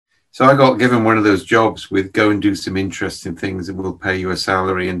So I got given one of those jobs with go and do some interesting things and we'll pay you a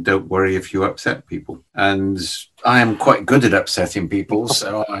salary and don't worry if you upset people. And I am quite good at upsetting people.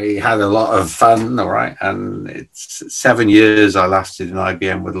 So I had a lot of fun. All right. And it's 7 years I lasted in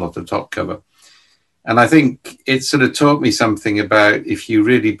IBM with a lot of top cover. And I think it sort of taught me something about if you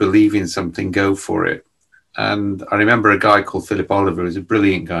really believe in something, go for it. And I remember a guy called Philip Oliver, who was a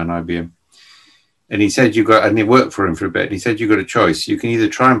brilliant guy in IBM. And he said, and he worked for him for a bit. And he said, you've got a choice. You can either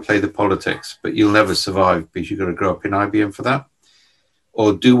try and play the politics, but you'll never survive because you've got to grow up in IBM for that,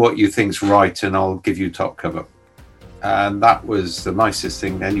 or do what you think's right and I'll give you top cover. And that was the nicest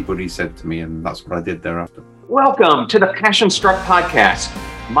thing anybody said to me. And that's what I did thereafter. Welcome to the Passion Struck podcast.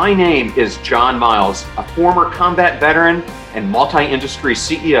 My name is John Miles, a former combat veteran and multi-industry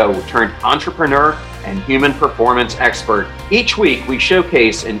CEO turned entrepreneur and human performance expert. Each week, we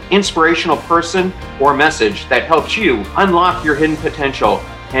showcase an inspirational person or message that helps you unlock your hidden potential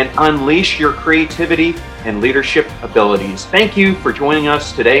and unleash your creativity and leadership abilities. Thank you for joining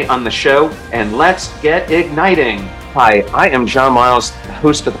us today on the show, and let's get igniting. Hi, I am John Miles, the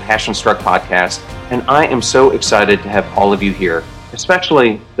host of the Passion Struck podcast, and I am so excited to have all of you here,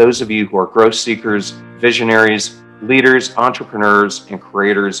 especially those of you who are growth seekers, visionaries, leaders, entrepreneurs, and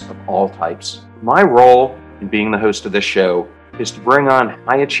creators of all types. My role in being the host of this show is to bring on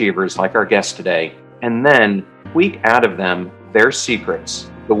high achievers like our guest today, and then tweak out of them their secrets,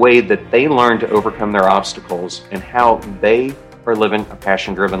 the way that they learn to overcome their obstacles, and how they are living a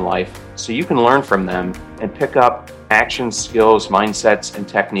passion-driven life. So you can learn from them and pick up action, skills, mindsets, and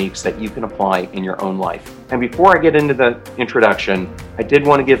techniques that you can apply in your own life. And before I get into the introduction, I did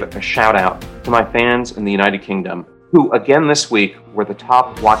want to give a shout out to my fans in the United Kingdom, who again this week were the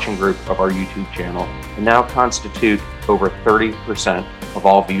top watching group of our YouTube channel and now constitute over 30% of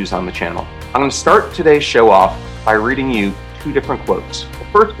all views on the channel. I'm going to start today's show off by reading you two different quotes. The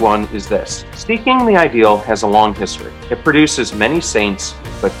first one is this: seeking the ideal has a long history. It produces many saints,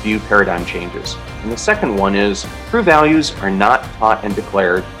 but few paradigm changes. And the second one is, true values are not taught and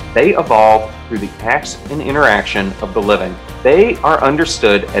declared. They evolve through the acts and interaction of the living. They are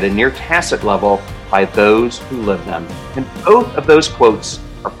understood at a near tacit level by those who live them. And both of those quotes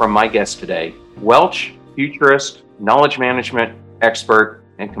are from my guest today, Welch futurist, knowledge management expert,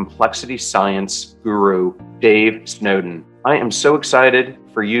 and complexity science guru, Dave Snowden. I am so excited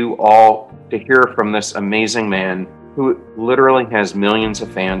for you all to hear from this amazing man who literally has millions of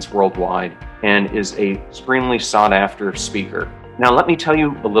fans worldwide and is an extremely sought after speaker. Now, let me tell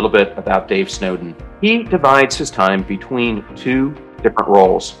you a little bit about Dave Snowden. He divides his time between two different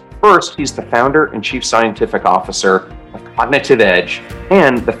roles. First, he's the founder and chief scientific officer of Cognitive Edge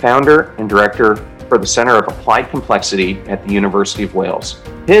and the founder and director for the Center of Applied Complexity at the University of Wales.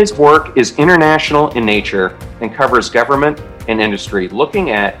 His work is international in nature and covers government and industry, looking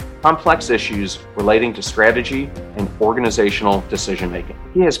at complex issues relating to strategy and organizational decision-making.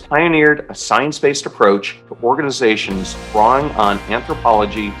 He has pioneered a science-based approach to organizations drawing on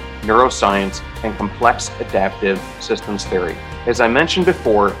anthropology, neuroscience, and complex adaptive systems theory. As I mentioned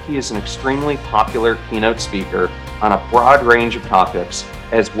before, he is an extremely popular keynote speaker on a broad range of topics,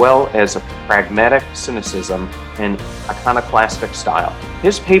 as well as a pragmatic cynicism and iconoclastic style.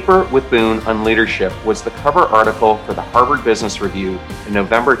 His paper with Boone on leadership was the cover article for the Harvard Business Review in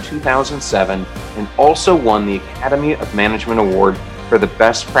November 2007 and also won the Academy of Management Award for the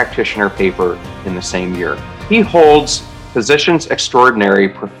Best Practitioner paper in the same year. He holds Physicians Extraordinary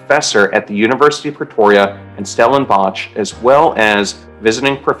Professor at the University of Pretoria and Stellenbosch, as well as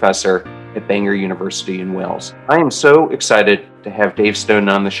Visiting Professor at Bangor University in Wales. I am so excited to have Dave Snowden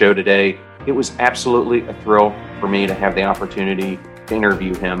on the show today. It was absolutely a thrill for me to have the opportunity to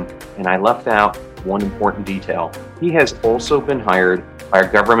interview him, and I left out one important detail. He has also been hired by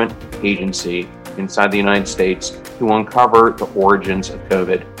a government agency inside the United States to uncover the origins of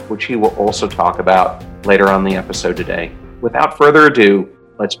COVID, which he will also talk about later on the episode today. Without further ado,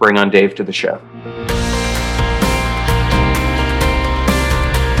 let's bring on Dave to the show.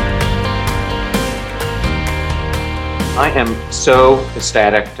 I am so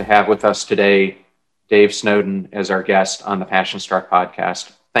ecstatic to have with us today Dave Snowden as our guest on the Passion Struck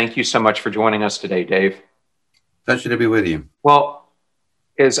podcast. Thank you so much for joining us today, Dave. Pleasure to be with you. Well,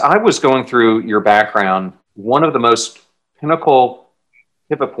 as I was going through your background, one of the most pinnacle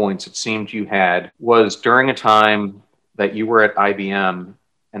pivot points it seemed you had was during a time that you were at IBM,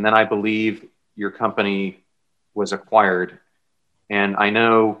 and then I believe your company was acquired. And I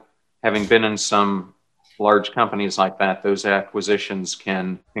know, having been in some large companies like that, those acquisitions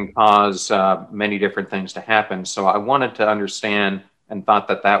can cause many different things to happen. So I wanted to understand and thought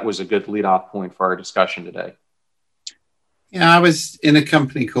that that was a good leadoff point for our discussion today. Yeah, I was in a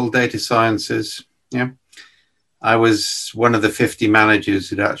company called Data Sciences. Yeah. I was one of the 50 managers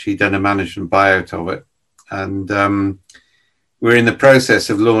who'd actually done a management buyout of it. And we're in the process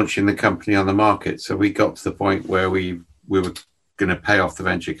of launching the company on the market. So we got to the point where we were going to pay off the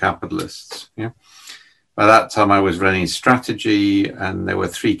venture capitalists. Yeah. By that time, I was running strategy, and there were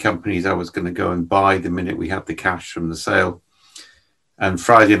 3 companies I was going to go and buy the minute we had the cash from the sale. And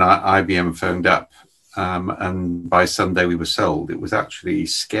Friday night, IBM phoned up, and by Sunday, we were sold. It was actually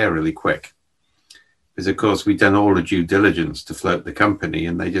scarily quick because, of course, we'd done all the due diligence to float the company,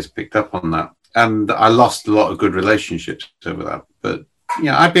 and they just picked up on that. And I lost a lot of good relationships over that. But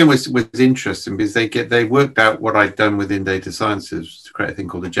yeah, IBM was interesting because they worked out what I'd done within data sciences to create a thing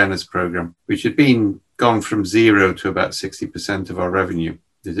called the Genus program, which had been gone from 0 to about 60% of our revenue.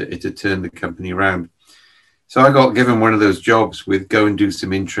 It had turned the company around. So I got given one of those jobs with go and do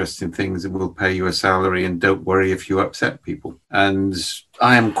some interesting things and we'll pay you a salary and don't worry if you upset people. And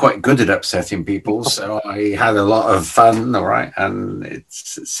I am quite good at upsetting people. So I had a lot of fun. All right. And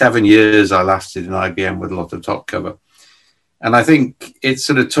it's 7 years I lasted in IBM with a lot of top cover. And I think it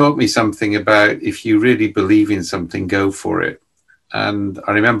sort of taught me something about if you really believe in something, go for it. And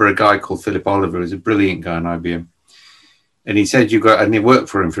I remember a guy called Philip Oliver, who's a brilliant guy in IBM. And he said, and he worked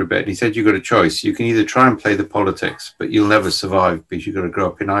for him for a bit. He said, you've got a choice. You can either try and play the politics, but you'll never survive because you've got to grow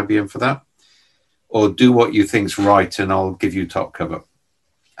up in IBM for that, or do what you think's right and I'll give you top cover.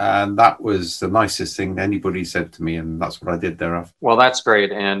 And that was the nicest thing anybody said to me. And that's what I did thereafter. Well, that's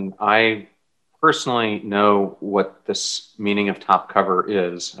great. And I personally know what this meaning of top cover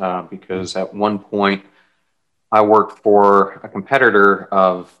is because at one point I worked for a competitor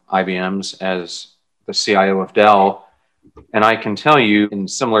of IBM's as the CIO of Dell. And I can tell you in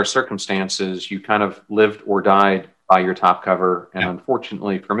similar circumstances, you kind of lived or died by your top cover. And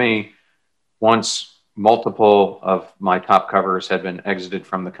unfortunately for me, once multiple of my top covers had been exited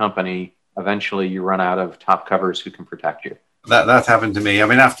from the company, eventually you run out of top covers who can protect you. That happened to me. I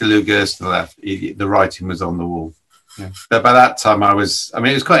mean, after Lou Gerstner left, the writing was on the wall. Yeah. But by that time it was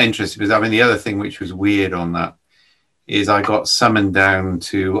quite interesting because, the other thing which was weird on that is I got summoned down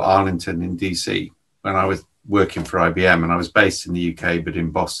to Arlington in DC when I was working for IBM, and I was based in the UK but in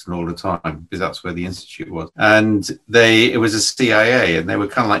Boston all the time because that's where the institute was. And it was a CIA, and they were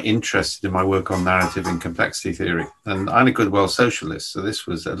kind of like interested in my work on narrative and complexity theory. And I'm a good socialist, so this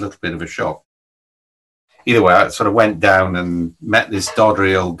was a little bit of a shock. Either way, I sort of went down and met this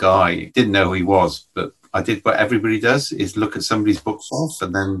doddery old guy. Didn't know who he was, but I did what everybody does, is look at somebody's bookshelf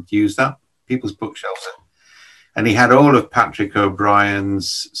and then use that, people's bookshelves. And he had all of Patrick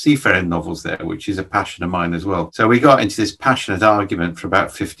O'Brien's Seafaring novels there, which is a passion of mine as well. So we got into this passionate argument for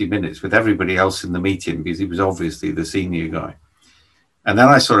about 50 minutes with everybody else in the meeting because he was obviously the senior guy. And then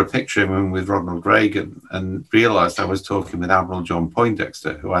I sort of picture him with Ronald Reagan and realized I was talking with Admiral John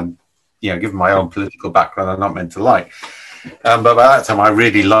Poindexter, who I'm, given my own political background, I'm not meant to like. But by that time, I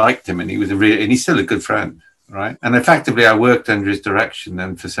really liked him, and and he's still a good friend. Right. And effectively, I worked under his direction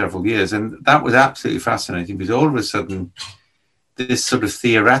then for several years. And that was absolutely fascinating because all of a sudden, this sort of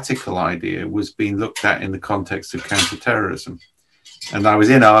theoretical idea was being looked at in the context of counterterrorism. And I was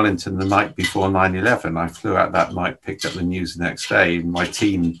in Arlington the night before 9/11. I flew out that night, picked up the news the next day. And my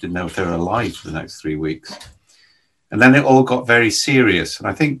team didn't know if they were alive for the next 3 weeks. And then it all got very serious. And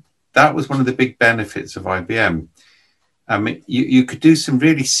I think that was one of the big benefits of IBM. You could do some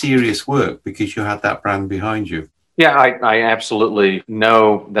really serious work because you had that brand behind you. Yeah, I absolutely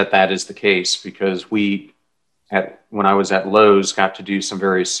know that is the case because when I was at Lowe's, got to do some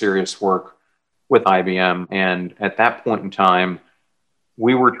very serious work with IBM. And at that point in time,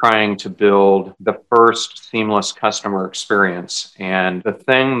 we were trying to build the first seamless customer experience. And the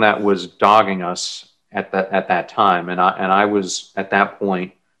thing that was dogging us at that time, and I was at that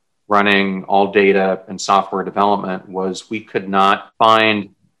point running all data and software development, was we could not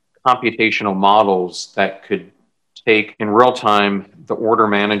find computational models that could take in real time the order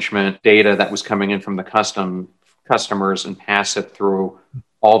management data that was coming in from the customers and pass it through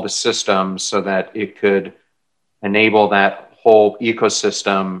all the systems so that it could enable that whole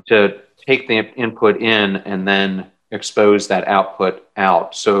ecosystem to take the input in and then expose that output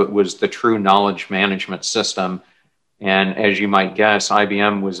out. So it was the true knowledge management system. And as you might guess,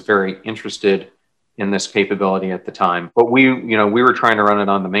 IBM was very interested in this capability at the time. But we were trying to run it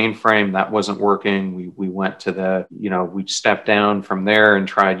on the mainframe. That wasn't working. We went to we stepped down from there and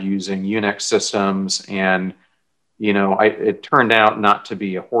tried using Unix systems. And, it turned out not to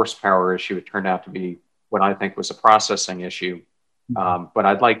be a horsepower issue. It turned out to be what I think was a processing issue. But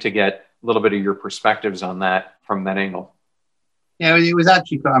I'd like to get a little bit of your perspectives on that from that angle. Yeah, it was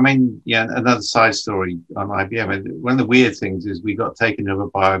actually, I mean, yeah, another side story on IBM. And one of the weird things is we got taken over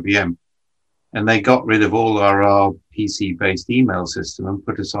by IBM and they got rid of all our PC-based email system and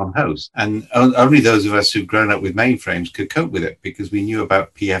put us on host. And only those of us who've grown up with mainframes could cope with it because we knew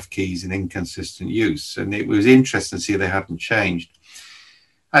about PF keys and inconsistent use. And it was interesting to see they hadn't changed.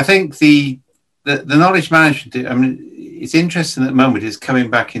 I think the knowledge management, I mean, it's interesting at the moment, it's coming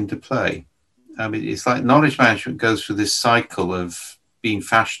back into play. I mean, it's like knowledge management goes through this cycle of being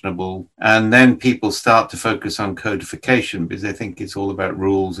fashionable, and then people start to focus on codification because they think it's all about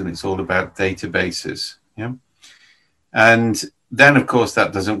rules and it's all about databases. Yeah. And then, of course,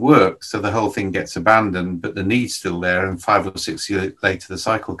 that doesn't work. So the whole thing gets abandoned, but the need's still there. And 5 or 6 years later, the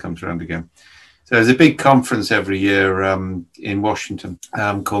cycle comes around again. So there's a big conference every year in Washington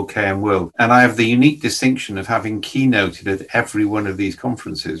called KM World. And I have the unique distinction of having keynoted at every one of these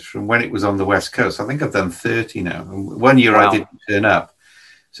conferences from when it was on the West Coast. I think I've done 30 now. And one year I didn't turn up.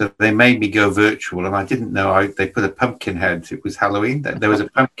 So they made me go virtual. And I didn't know they put a pumpkin head. It was Halloween. There was a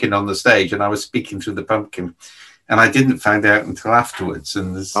pumpkin on the stage and I was speaking through the pumpkin. And I didn't find out until afterwards.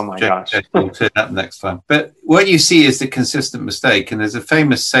 And oh my gosh, will turn up next time. But what you see is the consistent mistake. And there's a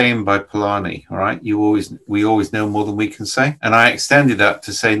famous saying by Polanyi, all right, we always know more than we can say. And I extended that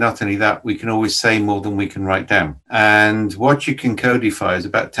to say not only that, we can always say more than we can write down. And what you can codify is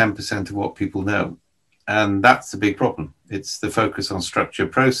about 10% of what people know. And that's the big problem. It's the focus on structure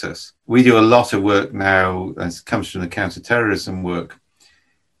process. We do a lot of work now, as comes from the counterterrorism work,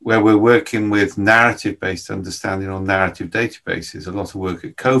 where we're working with narrative-based understanding on narrative databases, a lot of work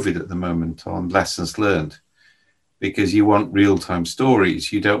at COVID at the moment on lessons learned, because you want real-time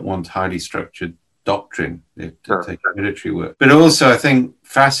stories. You don't want highly structured doctrine to take military work. But also, I think,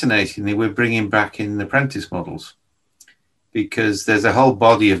 fascinatingly, we're bringing back in apprentice models, because there's a whole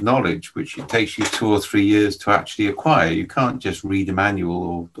body of knowledge which it takes you 2 or 3 years to actually acquire. You can't just read a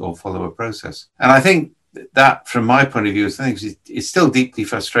manual or follow a process. And I think that, from my point of view, it still deeply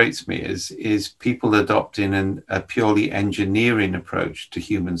frustrates me is people adopting a purely engineering approach to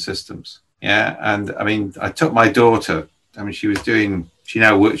human systems. Yeah, and I mean, I took my daughter. I mean,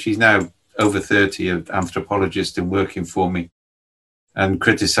 she's now over 30, an anthropologist and working for me, and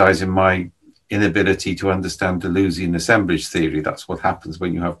criticizing my inability to understand Deleuzian assemblage theory. That's what happens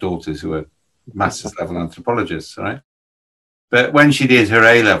when you have daughters who are master's level anthropologists, right? But when she did her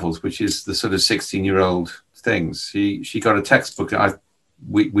A levels, which is the sort of 16-year-old things, she got a textbook.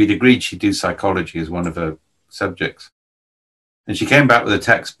 We'd agreed she'd do psychology as one of her subjects. And she came back with a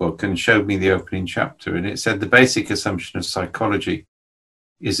textbook and showed me the opening chapter. And it said the basic assumption of psychology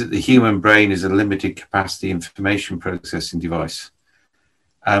is that the human brain is a limited capacity information processing device.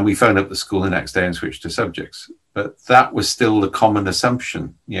 And we phoned up the school the next day and switched to subjects. But that was still the common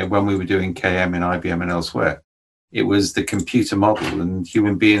assumption, when we were doing KM in IBM and elsewhere. It was the computer model, and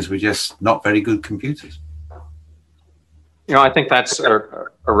human beings were just not very good computers. I think that's a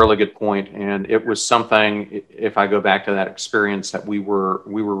really good point. And it was something, if I go back to that experience, that we were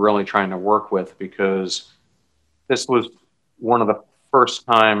really trying to work with, because this was one of the first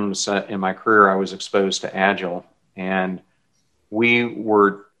times in my career I was exposed to Agile. And we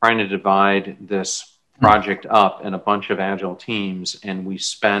were trying to divide this project up in a bunch of Agile teams, and we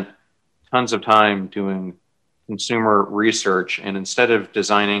spent tons of time doing consumer research. And instead of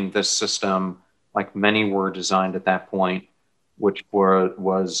designing this system like many were designed at that point, which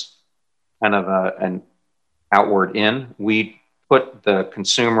was kind of an outward in, we put the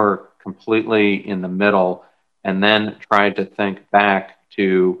consumer completely in the middle and then tried to think back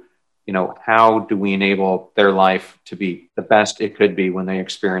to, how do we enable their life to be the best it could be when they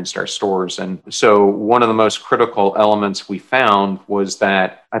experienced our stores? And so one of the most critical elements we found was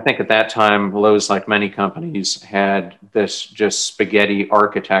that I think at that time, Lowe's, like many companies, had this just spaghetti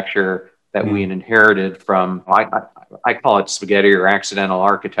architecture that we had inherited from, I call it spaghetti or accidental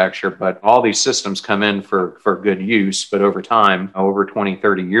architecture, but all these systems come in for good use. But over time, over 20,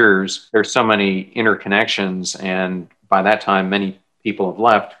 30 years, there's so many interconnections. And by that time, many people have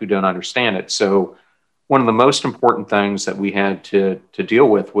left who don't understand it. So one of the most important things that we had to deal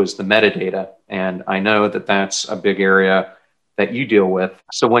with was the metadata. And I know that that's a big area that you deal with.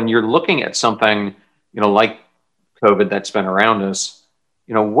 So when you're looking at something, like COVID that's been around us,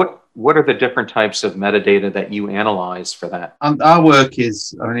 what are the different types of metadata that you analyze for that? Our work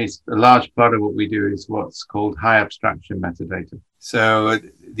it's a large part of what we do is what's called high abstraction metadata. So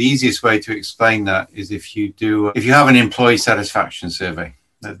the easiest way to explain that is if you have an employee satisfaction survey,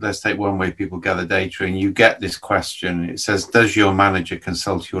 let's take one way people gather data, and you get this question. It says, does your manager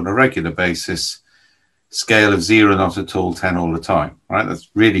consult you on a regular basis? Scale of 0, not at all, 10 all the time, right? That's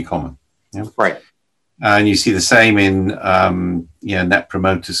really common. Yeah? Right. And you see the same in Net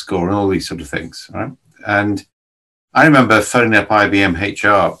Promoter Score and all these sort of things, right? And I remember phoning up IBM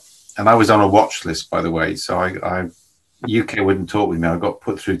HR, and I was on a watch list, by the way. So UK wouldn't talk with me. I got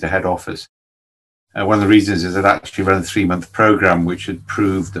put through to head office. One of the reasons is I'd actually run a 3-month program which had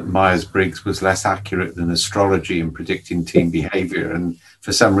proved that Myers-Briggs was less accurate than astrology in predicting team behavior. And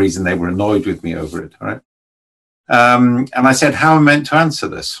for some reason, they were annoyed with me over it, right? And I said, how am I meant to answer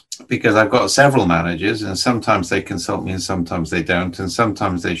this? Because I've got several managers, and sometimes they consult me and sometimes they don't, and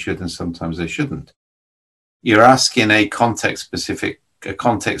sometimes they should and sometimes they shouldn't. You're asking a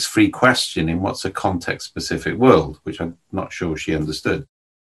context-free question in what's a context-specific world, which I'm not sure she understood.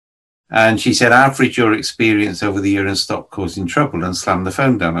 And she said, average your experience over the year and stop causing trouble, and slam the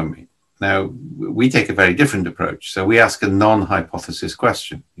phone down on me. Now, we take a very different approach. So we ask a non-hypothesis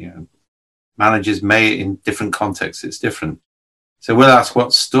question. Managers may, in different contexts, it's different. So we'll ask,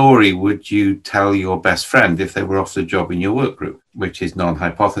 what story would you tell your best friend if they were off the job in your work group, which is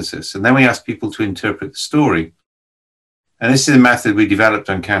non-hypothesis. And then we ask people to interpret the story. And this is a method we developed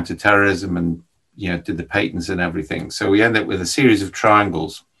on counterterrorism and did the patents and everything. So we end up with a series of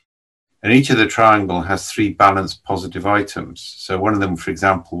triangles. And each of the triangle has 3 balanced positive items. So one of them, for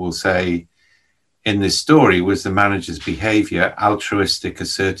example, will say, in this story, was the manager's behavior altruistic,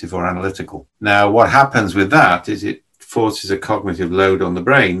 assertive, or analytical? Now, what happens with that is it forces a cognitive load on the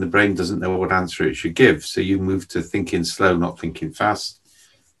brain. The brain doesn't know what answer it should give. So you move to thinking slow, not thinking fast,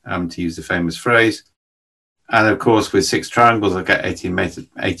 to use the famous phrase. And of course, with 6 triangles, I get 18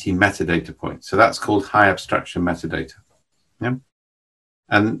 metadata points. So that's called high abstraction metadata. Yeah.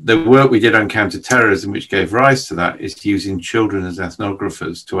 And the work we did on counterterrorism, which gave rise to that, is using children as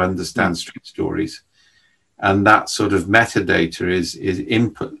ethnographers to understand street stories. And that sort of metadata is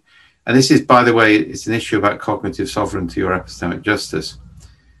input. And this is, by the way, it's an issue about cognitive sovereignty or epistemic justice,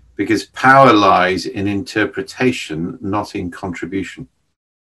 because power lies in interpretation, not in contribution.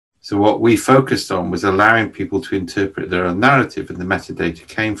 So what we focused on was allowing people to interpret their own narrative, and the metadata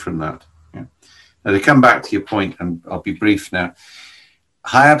came from that. Yeah. Now, to come back to your point, and I'll be brief now,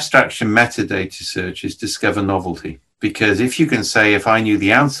 high abstraction metadata searches discover novelty, because if you can say, if I knew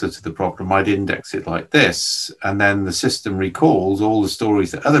the answer to the problem, I'd index it like this, and then the system recalls all the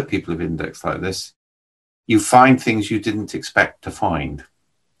stories that other people have indexed like this, you find things you didn't expect to find.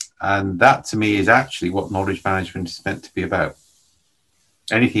 And that, to me, is actually what knowledge management is meant to be about.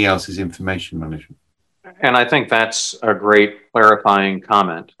 Anything else is information management. And I think that's a great clarifying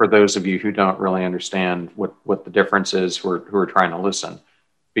comment for those of you who don't really understand what the difference is who are trying to listen,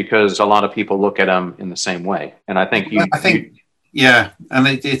 because a lot of people look at them in the same way. And I think yeah, and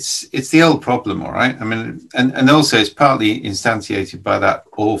it's the old problem, all right? I mean, and also it's partly instantiated by that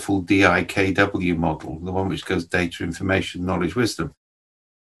awful DIKW model, the one which goes data, information, knowledge, wisdom.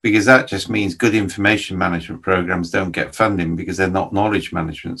 Because that just means good information management programs don't get funding because they're not knowledge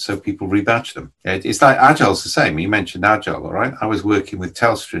management, so people rebadge them. It's like Agile's the same. You mentioned Agile, all right? I was working with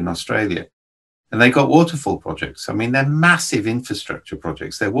Telstra in Australia, and they got waterfall projects. I mean, they're massive infrastructure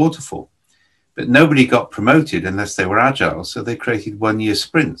projects. They're waterfall. But nobody got promoted unless they were Agile, so they created 1-year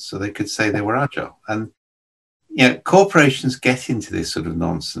sprints so they could say they were Agile. And corporations get into this sort of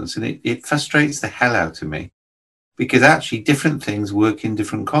nonsense, and it frustrates the hell out of me. Because actually different things work in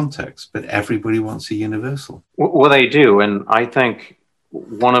different contexts, but everybody wants a universal. Well, they do. And I think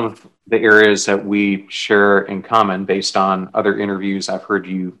one of the areas that we share in common based on other interviews I've heard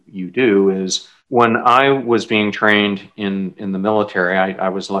you do is when I was being trained in the military, I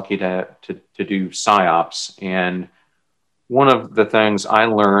was lucky to do PsyOps. And one of the things I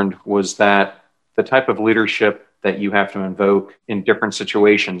learned was that the type of leadership that you have to invoke in different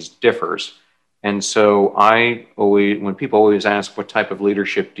situations differs. And so when people always ask, what type of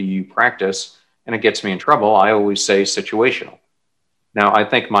leadership do you practice? And it gets me in trouble, I always say situational. Now, I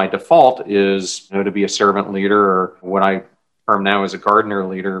think my default is to be a servant leader, or what I term now as a gardener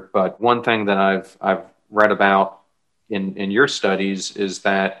leader. But one thing that I've read about in your studies is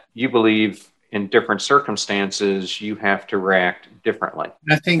that you believe in different circumstances, you have to react differently.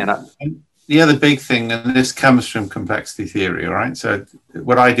 I think the other big thing, and this comes from complexity theory, all right? So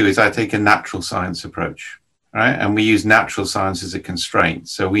what I do is I take a natural science approach, right? And we use natural science as a constraint.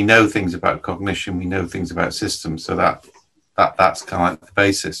 So we know things about cognition, we know things about systems, so that's kind of like the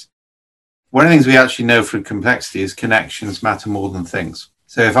basis. One of the things we actually know from complexity is connections matter more than things.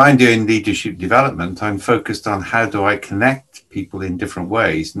 So if I'm doing leadership development, I'm focused on how do I connect people in different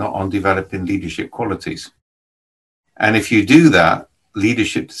ways, not on developing leadership qualities. And if you do that,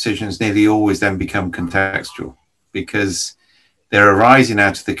 leadership decisions nearly always then become contextual, because they're arising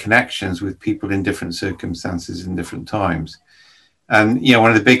out of the connections with people in different circumstances in different times. And,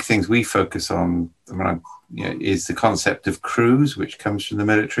 one of the big things we focus on is the concept of crews, which comes from the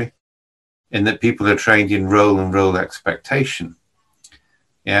military, in that people are trained in role and role expectation.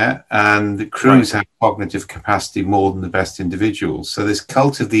 Yeah. And the crews have cognitive capacity more than the best individuals. So this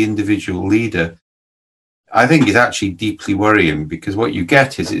cult of the individual leader, I think, is actually deeply worrying, because what you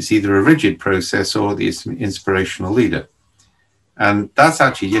get is it's either a rigid process or the inspirational leader. And that's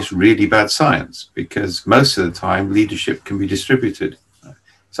actually just really bad science, because most of the time leadership can be distributed.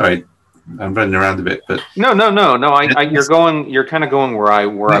 Sorry, I'm running around a bit, but no. You're kind of going where I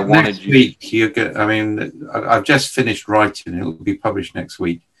wanted you. Next week, I've just finished writing. It will be published next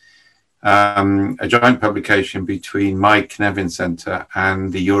week. A joint publication between my Knevin Centre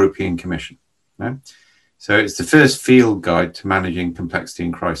and the European Commission. Yeah? So it's the first field guide to managing complexity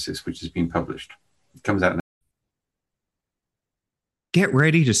and crisis, which has been published. It comes out. Get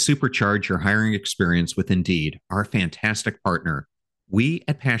ready to supercharge your hiring experience with Indeed, our fantastic partner. We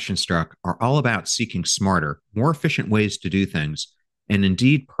at PassionStruck are all about seeking smarter, more efficient ways to do things, and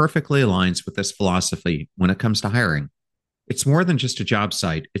Indeed perfectly aligns with this philosophy when it comes to hiring. It's more than just a job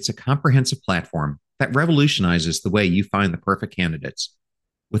site, it's a comprehensive platform that revolutionizes the way you find the perfect candidates.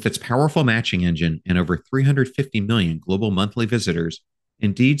 With its powerful matching engine and over 350 million global monthly visitors,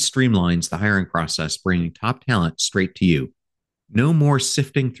 Indeed streamlines the hiring process, bringing top talent straight to you. No more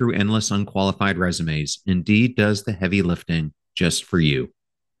sifting through endless unqualified resumes. Indeed does the heavy lifting just for you.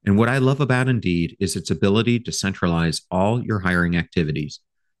 And what I love about Indeed is its ability to centralize all your hiring activities,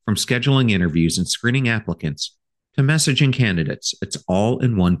 from scheduling interviews and screening applicants to messaging candidates. It's all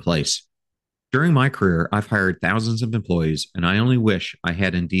in one place. During my career, I've hired thousands of employees, and I only wish I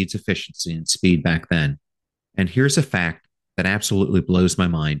had Indeed's efficiency and speed back then. And here's a fact that absolutely blows my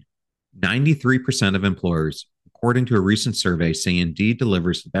mind. 93% of employers, according to a recent survey, say Indeed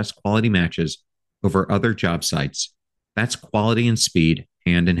delivers the best quality matches over other job sites. That's quality and speed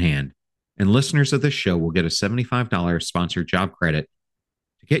hand in hand. And listeners of this show will get a $75 sponsored job credit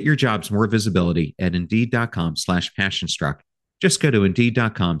to get your jobs more visibility at Indeed.com/PassionStruck. Just go to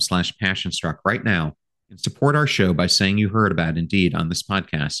Indeed.com/PassionStruck right now and support our show by saying you heard about Indeed on this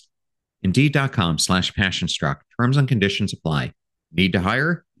podcast. Indeed.com/PassionStruck. Terms and conditions apply. Need to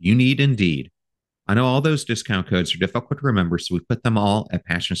hire? You need Indeed. I know all those discount codes are difficult to remember, so we put them all at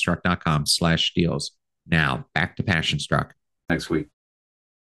PassionStruck.com/deals. Now, back to PassionStruck. Next week.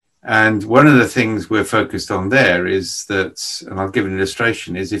 And one of the things we're focused on there is that, and I'll give an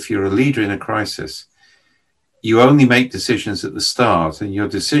illustration, is if you're a leader in a crisis, you only make decisions at the start, and your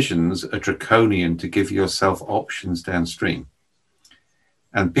decisions are draconian to give yourself options downstream.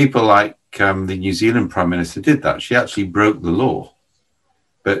 And people like the New Zealand Prime Minister did that. She actually broke the law,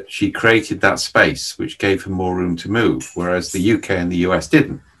 but she created that space, which gave her more room to move, whereas the UK and the US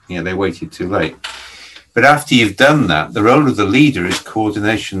didn't. They waited too late. But after you've done that, the role of the leader is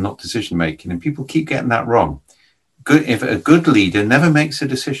coordination, not decision-making. And people keep getting that wrong. If a good leader never makes a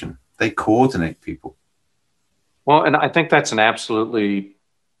decision, they coordinate people. Well, and I think that's an absolutely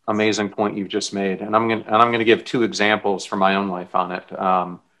amazing point you've just made. And I'm going to give two examples from my own life on it.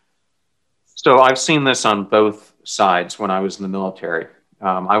 So I've seen this on both sides when I was in the military.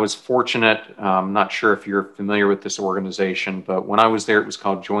 I was fortunate. I'm not sure if you're familiar with this organization, but when I was there, it was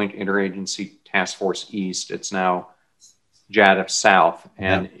called Joint Interagency Task Force East. It's now JATF South,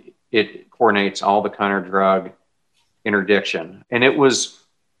 and it coordinates all the counter-drug interdiction. And it was,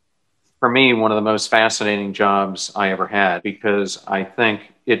 for me, one of the most fascinating jobs I ever had, because I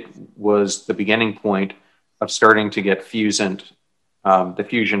think it was the beginning point of starting to get the fusion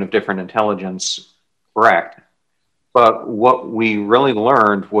of different intelligence correct. But what we really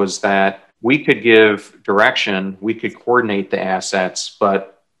learned was that we could give direction, we could coordinate the assets,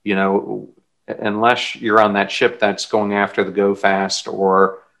 but, unless you're on that ship that's going after the go fast,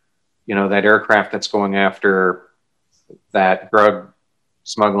 or, that aircraft that's going after that drug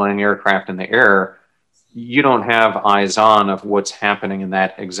smuggling aircraft in the air, you don't have eyes on of what's happening in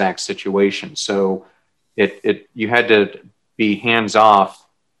that exact situation. So you had to be hands off,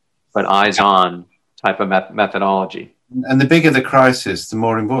 but eyes on type of methodology. And the bigger the crisis, the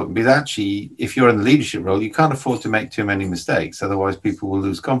more important. Because actually, if you're in the leadership role, you can't afford to make too many mistakes. Otherwise, people will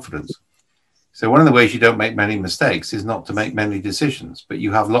lose confidence. So one of the ways you don't make many mistakes is not to make many decisions. But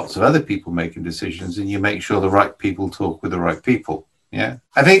you have lots of other people making decisions, and you make sure the right people talk with the right people. Yeah.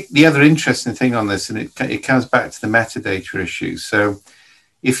 I think the other interesting thing on this, and it comes back to the metadata issue. So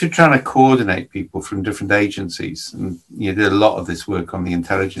if you're trying to coordinate people from different agencies, and you did a lot of this work on the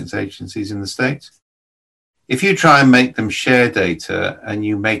intelligence agencies in the States, if you try and make them share data and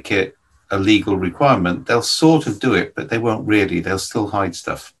you make it a legal requirement, they'll sort of do it, but they won't really. They'll still hide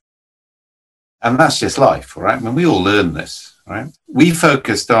stuff. And that's just life, all right? I mean, we all learn this. right? We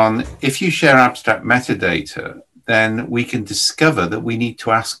focused on, if you share abstract metadata, then we can discover that we need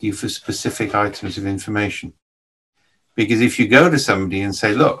to ask you for specific items of information. Because if you go to somebody and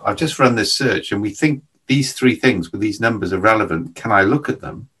say, look, I've just run this search and we think these 3 things with these numbers are relevant, can I look at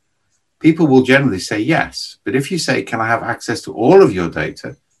them? People will generally say yes. But if you say, can I have access to all of your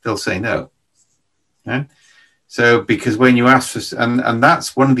data? They'll say no. Yeah? So because when you ask for, and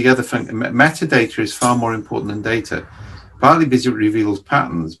that's one of the other things, metadata is far more important than data, partly because it reveals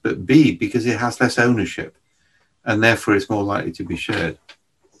patterns, but B, because it has less ownership, and therefore it's more likely to be shared.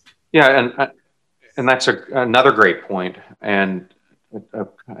 Yeah, and that's another great point, and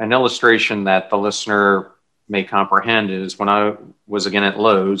an illustration that the listener may comprehend is when I was again at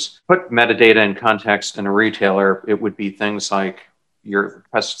Lowe's, put metadata in context in a retailer, it would be things like your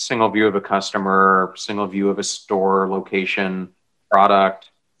single view of a customer, single view of a store, location,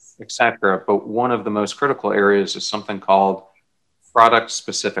 product, etc. But one of the most critical areas is something called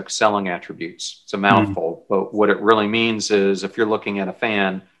product-specific selling attributes. It's a mouthful, but what it really means is if you're looking at a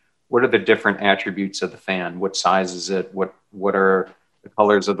fan, what are the different attributes of the fan? What size is it? What are the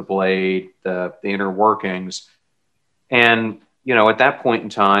colors of the blade, the inner workings? And, at that point in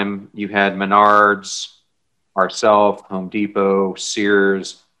time, you had Menards, ourselves, Home Depot,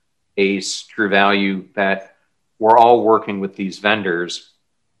 Sears, Ace, True Value, that were all working with these vendors.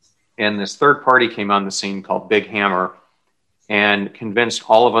 And this third party came on the scene called Big Hammer and convinced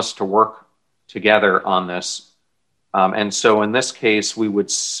all of us to work together on this. And so in this case, we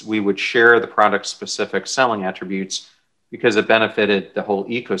would share the product-specific selling attributes because it benefited the whole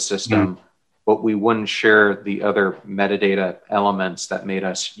ecosystem, but we wouldn't share the other metadata elements that made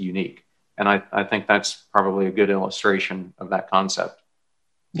us unique. And I think that's probably a good illustration of that concept.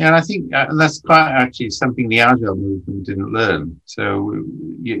 Yeah, and I think that's quite actually something the Agile movement didn't learn. So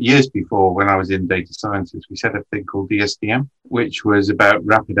years before, when I was in data sciences, we set up a thing called DSDM, which was about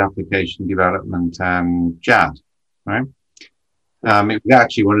rapid application development and JAD, right? It was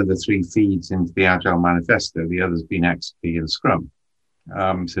actually one of the 3 feeds into the Agile Manifesto, the others being XP and Scrum.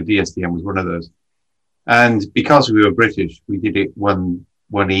 So DSDM was one of those. And because we were British, we did it one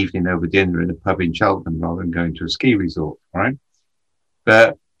evening over dinner in a pub in Cheltenham rather than going to a ski resort, right?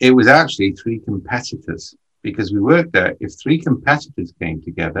 But it was actually 3 competitors, because we worked out if 3 competitors came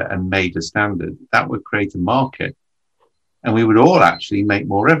together and made a standard, that would create a market, and we would all actually make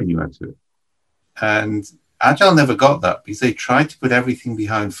more revenue out of it. And Agile never got that because they tried to put everything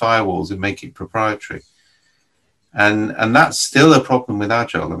behind firewalls and make it proprietary. And that's still a problem with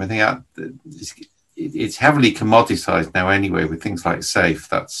Agile. I mean, it's heavily commoditized now anyway with things like SAFe.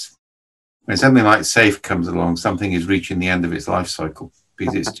 That's when something like SAFe comes along, something is reaching the end of its life cycle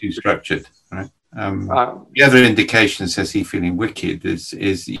because it's too structured, right? The other indication, says he feeling wicked, is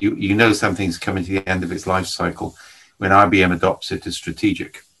something's coming to the end of its life cycle when IBM adopts it as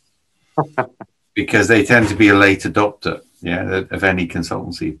strategic. Because they tend to be a late adopter, of any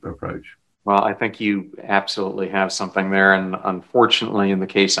consultancy approach. Well, I think you absolutely have something there. And unfortunately, in the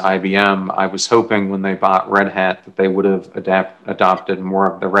case of IBM, I was hoping when they bought Red Hat that they would have adopted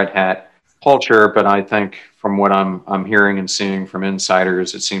more of the Red Hat culture. But I think from what I'm hearing and seeing from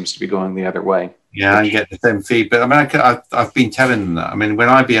insiders, it seems to be going the other way. Yeah, I get the same feed. But I mean, I've been telling them that. I mean, when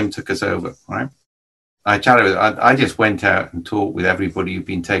IBM took us over, right? I just went out and talked with everybody who'd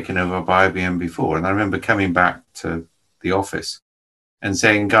been taken over by IBM before. And I remember coming back to the office and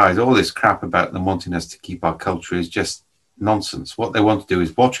saying, guys, all this crap about them wanting us to keep our culture is just nonsense. What they want to do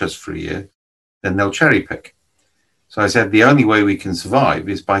is watch us for a year, then they'll cherry pick. So I said, the only way we can survive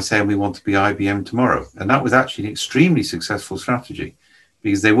is by saying we want to be IBM tomorrow. And that was actually an extremely successful strategy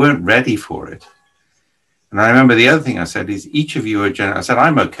because they weren't ready for it. And I remember the other thing I said is each of you are general. I said,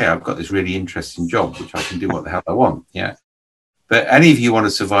 I'm okay. I've got this really interesting job, which I can do what the hell I want. Yeah. But any of you want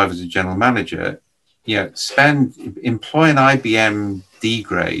to survive as a general manager, employ an IBM D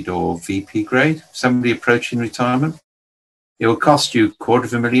grade or VP grade, somebody approaching retirement. It will cost you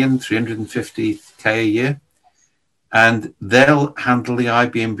 $250,000, $350K a year. And they'll handle the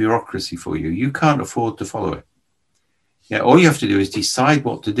IBM bureaucracy for you. You can't afford to follow it. Yeah, all you have to do is decide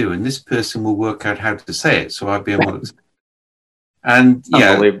what to do, and this person will work out how to say it. So IBM will. And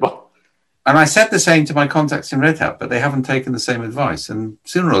unbelievable. And I said the same to my contacts in Red Hat, but they haven't taken the same advice. And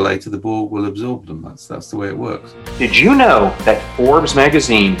sooner or later, the board will absorb them. That's the way it works. Did you know that Forbes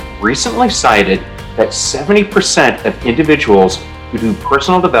magazine recently cited that 70% of individuals who do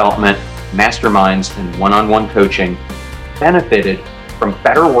personal development, masterminds, and one-on-one coaching benefited from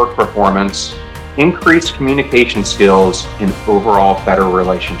better work performance, increased communication skills, and overall better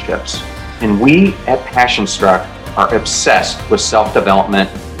relationships? And we at PassionStruck are obsessed with self-development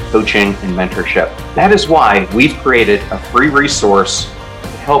coaching, and mentorship. That is why we've created a free resource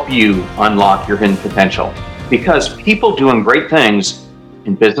to help you unlock your hidden potential. Because people doing great things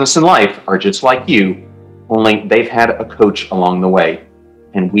in business and life are just like you, only they've had a coach along the way.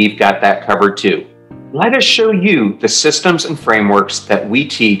 And we've got that covered too. Let us show you the systems and frameworks that we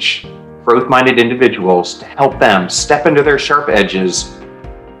teach growth-minded individuals to help them step into their sharp edges,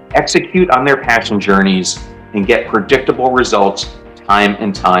 execute on their passion journeys, and get predictable results time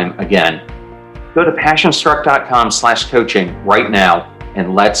and time again. Go to passionstruck.com/coaching right now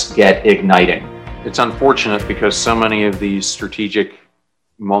and let's get igniting. It's unfortunate because so many of these strategic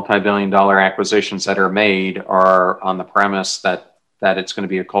multi-billion-dollar acquisitions that are made are on the premise that it's going to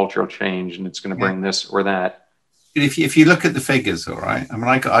be a cultural change and it's going to bring this or that. If you look at the figures, all right, I mean,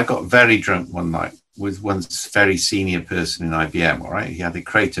 I got very drunk one night with one very senior person in IBM, all right? He had a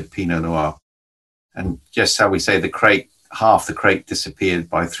crate of Pinot Noir. And just how we say half the crate disappeared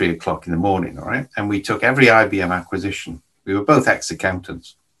by 3:00 in the morning, all right? And we took every IBM acquisition. We were both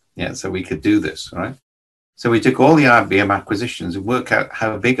ex-accountants, so we could do this, all right? So we took all the IBM acquisitions and worked out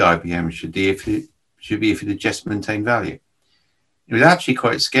how big IBM should be if it had just maintained value. It was actually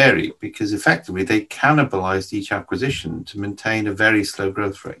quite scary because effectively they cannibalized each acquisition to maintain a very slow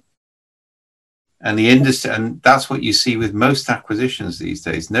growth rate. And the industry, and that's what you see with most acquisitions these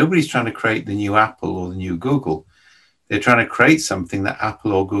days. Nobody's trying to create the new Apple or the new Google. They're trying to create something that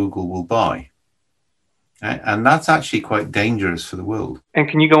Apple or Google will buy. Right? And that's actually quite dangerous for the world. And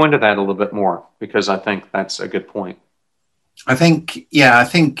can you go into that a little bit more? Because I think that's a good point. I think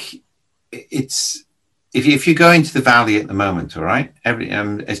it's, if you go into the Valley at the moment, all right,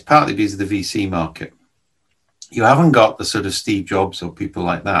 it's partly because of the VC market. You haven't got the sort of Steve Jobs or people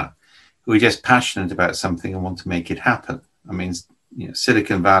like that who are just passionate about something and want to make it happen. I mean,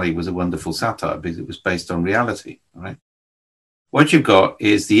 Silicon Valley was a wonderful satire because it was based on reality, all right? What you've got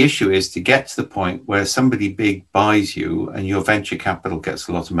is the issue is to get to the point where somebody big buys you and your venture capital gets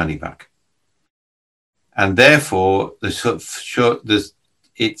a lot of money back. And therefore,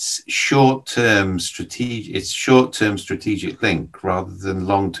 it's short-term strategic link rather than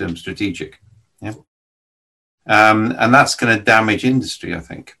long-term strategic. Yeah. And that's going to damage industry, I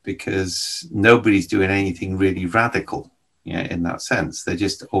think, because nobody's doing anything really radical, in that sense. They're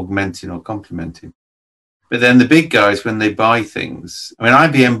just augmenting or complementing. But then the big guys, when they buy things, I mean,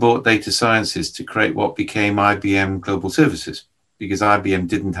 IBM bought data sciences to create what became IBM Global Services because IBM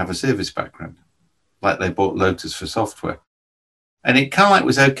didn't have a service background, like they bought Lotus for software. And it kind of like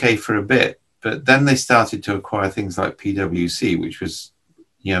was okay for a bit, but then they started to acquire things like PwC, which was,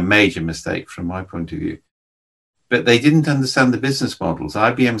 a major mistake from my point of view. But they didn't understand the business models.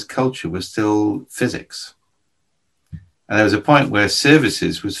 IBM's culture was still physics. And there was a point where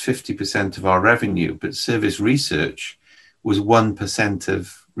services was 50% of our revenue, but service research was 1%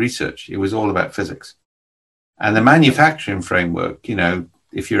 of research. It was all about physics. And the manufacturing framework,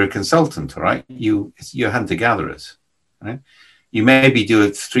 if you're a consultant, all right, you're hunter-gatherers, right? You maybe do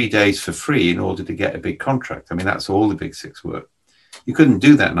it 3 days for free in order to get a big contract. I mean, that's all the big six work. You couldn't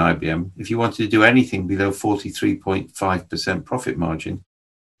do that in IBM. If you wanted to do anything below 43.5% profit margin,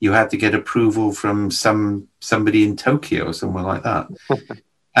 you had to get approval from somebody in Tokyo or somewhere like that.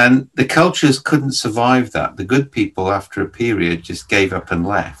 And the cultures couldn't survive that. The good people, after a period, just gave up and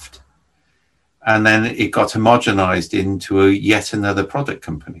left. And then it got homogenized into yet another product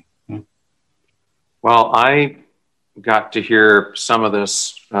company. Well, I got to hear some of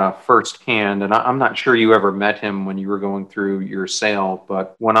this firsthand, and I'm not sure you ever met him when you were going through your sale,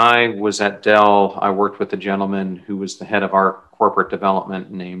 but when I was at Dell, I worked with a gentleman who was the head of our corporate development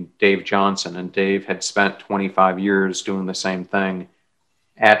named Dave Johnson, and Dave had spent 25 years doing the same thing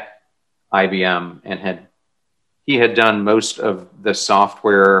at IBM, and he had done most of the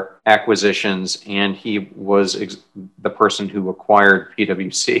software acquisitions, and he was the person who acquired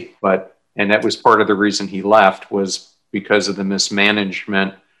PwC, and that was part of the reason he left, was because of the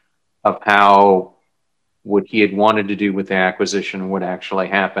mismanagement of how what he had wanted to do with the acquisition would actually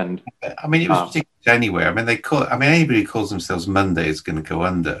happen. I mean, it was ridiculous anyway. I mean, anybody who calls themselves Monday is going to go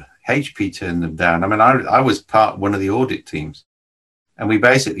under. HP turned them down. I mean, I was one of the audit teams, and we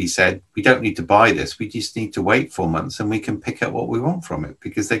basically said, we don't need to buy this. We just need to wait 4 months and we can pick up what we want from it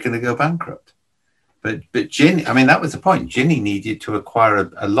because they're going to go bankrupt. But Ginny, I mean, that was the point. Ginny needed to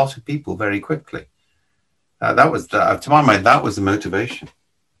acquire a lot of people very quickly. That was, to my mind, that was the motivation.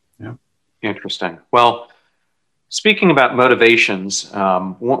 Yeah. Interesting. Well, speaking about motivations,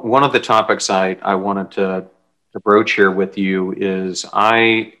 one of the topics I wanted to broach here with you is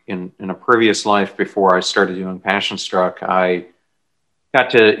in a previous life before I started doing Passion Struck, I got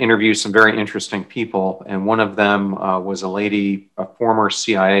to interview some very interesting people, and one of them was a lady, a former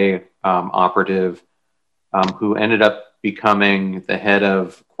CIA operative, who ended up becoming the head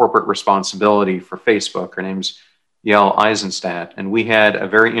of corporate responsibility for Facebook. Her name's Yael Eisenstadt, and we had a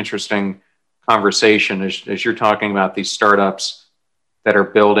very interesting conversation as you're talking about these startups that are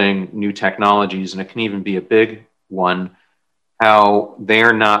building new technologies, and it can even be a big one, how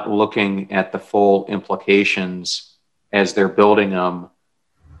they're not looking at the full implications as they're building them.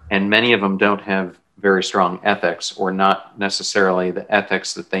 And many of them don't have very strong ethics, or not necessarily the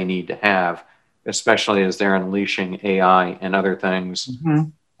ethics that they need to have, especially as they're unleashing AI and other things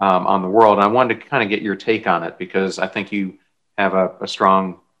on the world. And I wanted to kind of get your take on it, because I think you have a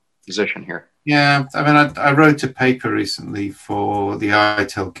strong position here. Yeah, I mean, I wrote a paper recently for the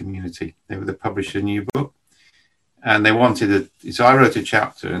ITEL community. They were publishing a new book, and they wanted so I wrote a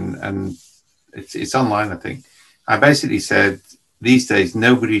chapter, and it's online, I think. I basically said, these days,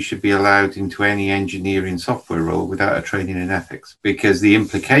 nobody should be allowed into any engineering software role without a training in ethics, because the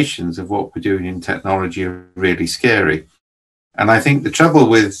implications of what we're doing in technology are really scary. And I think the trouble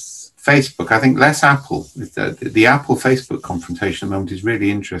with Facebook, I think less Apple, the Apple-Facebook confrontation at the moment is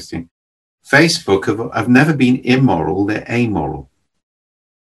really interesting. Facebook have never been immoral, they're amoral.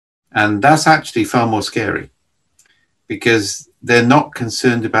 And that's actually far more scary, because they're not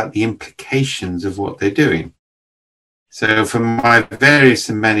concerned about the implications of what they're doing. So for my various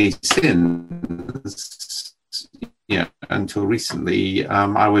and many sins, until recently,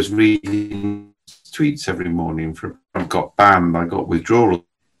 I was reading tweets every morning. I got banned, I got withdrawal.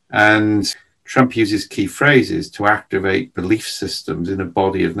 And Trump uses key phrases to activate belief systems in a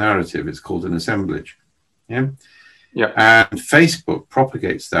body of narrative. It's called an assemblage. Yeah. And Facebook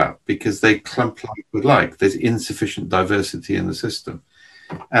propagates that because they clump like with like. There's insufficient diversity in the system.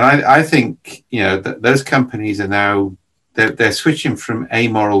 And I think, those companies are now, they're switching from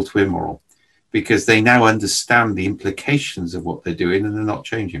amoral to immoral, because they now understand the implications of what they're doing, and they're not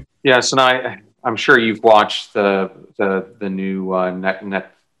changing. Yes, and I'm sure you've watched the new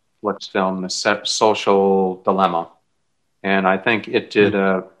Netflix film, The Social Dilemma. And I think it did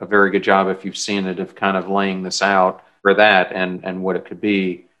a very good job, if you've seen it, of kind of laying this out for that and what it could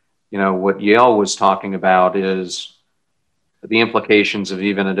be. What Yael was talking about is the implications of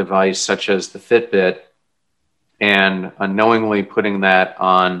even a device such as the Fitbit, and unknowingly putting that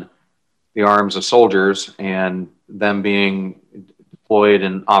on the arms of soldiers, and them being deployed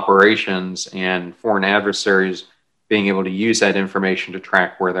in operations, and foreign adversaries being able to use that information to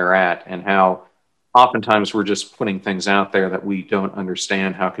track where they're at, and how oftentimes we're just putting things out there that we don't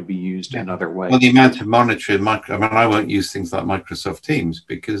understand how could be used in other ways. Well, the amount of monitoring, I won't use things like Microsoft Teams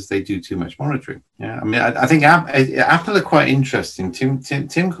because they do too much monitoring. Yeah, I mean, I think Apple are quite interesting.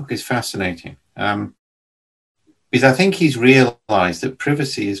 Tim Cook is fascinating. Because I think he's realized that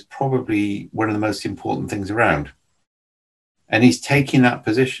privacy is probably one of the most important things around. And he's taking that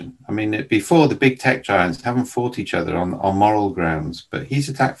position. I mean, before, the big tech giants haven't fought each other on moral grounds, but he's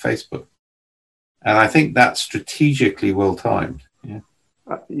attacked Facebook. And I think that's strategically well timed. Yeah.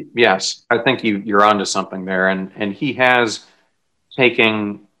 Yes, I think you're onto something there. And he has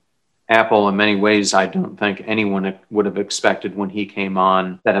taken Apple in many ways I don't think anyone would have expected when he came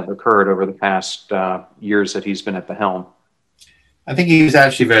on, that have occurred over the past years that he's been at the helm. I think he was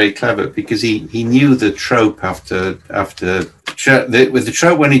actually very clever, because he knew the trope with the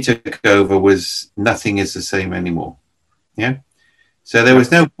trope when he took over was nothing is the same anymore. Yeah. So there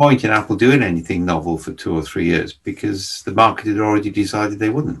was no point in Apple doing anything novel for 2 or 3 years, because the market had already decided they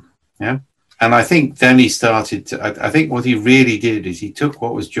wouldn't. Yeah. And I think then he started I think what he really did is he took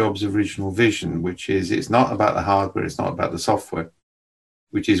what was Jobs' original vision, which is it's not about the hardware, it's not about the software,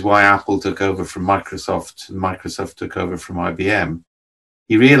 which is why Apple took over from Microsoft and Microsoft took over from IBM.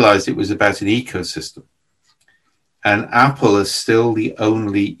 He realized it was about an ecosystem. And Apple is still the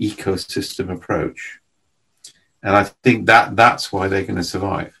only ecosystem approach. And I think that's why they're going to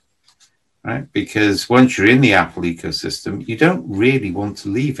survive, right? Because once you're in the Apple ecosystem, you don't really want to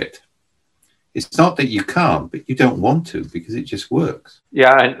leave it. It's not that you can't, but you don't want to, because it just works.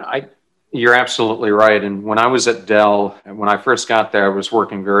 Yeah, and you're absolutely right. And when I was at Dell, when I first got there, I was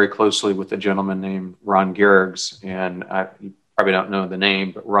working very closely with a gentleman named Ron Garriggs. And you probably don't know the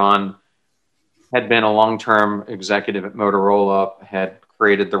name, but Ron had been a long-term executive at Motorola, had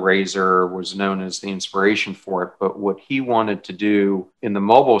created the Razor, was known as the inspiration for it. But what he wanted to do in the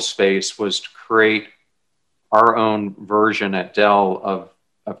mobile space was to create our own version at Dell of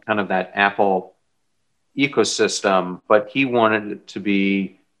kind of that Apple ecosystem. But he wanted it to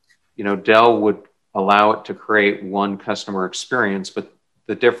be, Dell would allow it to create one customer experience, but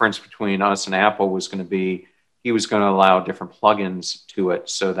the difference between us and Apple was going to be he was going to allow different plugins to it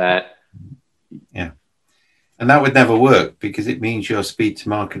so that. Yeah. And that would never work because it means your speed to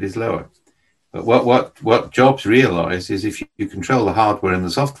market is lower. But what Jobs realized is if you control the hardware and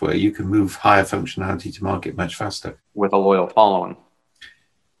the software, you can move higher functionality to market much faster. With a loyal following.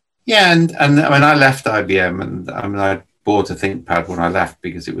 Yeah, and I mean, I left IBM, and I mean, I bought a ThinkPad when I left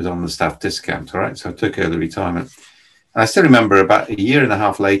because it was on the staff discount, all right? So I took early retirement. And I still remember about a year and a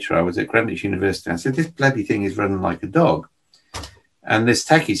half later, I was at Greenwich University, and I said, this bloody thing is running like a dog. And this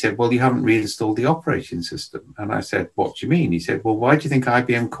techie said, well, you haven't reinstalled the operating system. And I said, what do you mean? He said, well, why do you think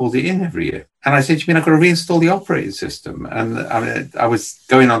IBM called it in every year? And I said, you mean I've got to reinstall the operating system? And I was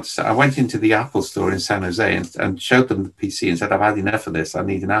going on to, I went into the Apple store in San Jose and showed them the PC and said, I've had enough of this. I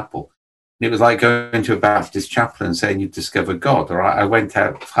need an Apple. And it was like going to a Baptist chapel and saying you've discovered God. Or I went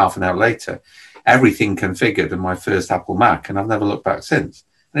out half an hour later, everything configured in my first Apple Mac, and I've never looked back since.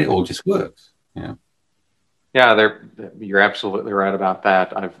 And it all just works. Yeah. Yeah, you're absolutely right about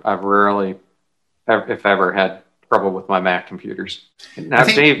that. I've rarely, if ever, had trouble with my Mac computers. Now,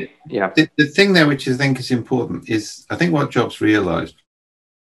 Dave, yeah. The thing there, which I think is important, is I think what Jobs realized,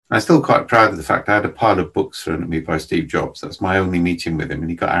 I'm still quite proud of the fact I had a pile of books thrown at me by Steve Jobs. That's my only meeting with him, and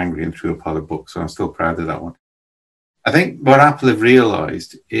he got angry and threw a pile of books, so I'm still proud of that one. I think what Apple have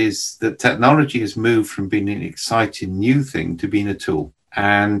realized is that technology has moved from being an exciting new thing to being a tool.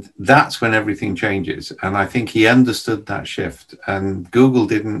 And that's when everything changes. And I think he understood that shift. And Google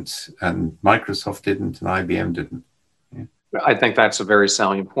didn't, and Microsoft didn't, and IBM didn't. Yeah. I think that's a very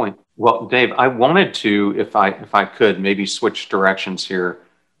salient point. Well, Dave, I wanted to, if I could, maybe switch directions here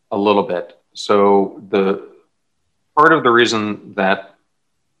a little bit. So the part of the reason that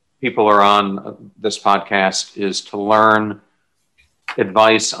people are on this podcast is to learn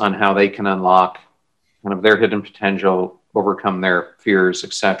advice on how they can unlock kind of their hidden potential, overcome their fears,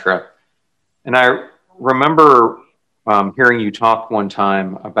 etc. And I remember hearing you talk one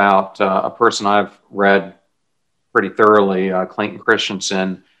time about a person I've read pretty thoroughly, Clayton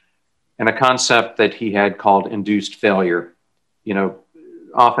Christensen, and a concept that he had called induced failure. You know,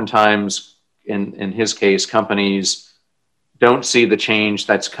 oftentimes in his case, companies don't see the change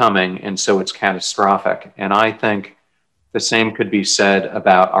that's coming, and so it's catastrophic. And I think the same could be said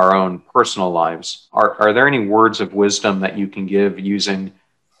about our own personal lives. Are there any words of wisdom that you can give using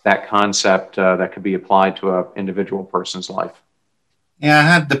that concept that could be applied to an individual person's life? Yeah, I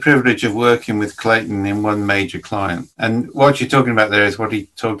had the privilege of working with Clayton in one major client. And what you're talking about there is what he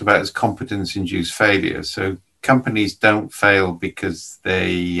talked about as competence-induced failure. So companies don't fail because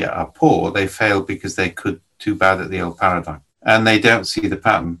they are poor. They fail because they could too bad at the old paradigm. And they don't see the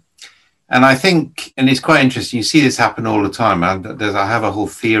pattern. And I think, and it's quite interesting, you see this happen all the time. I have a whole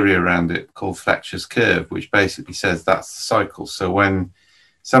theory around it called Fletcher's curve, which basically says that's the cycle. So when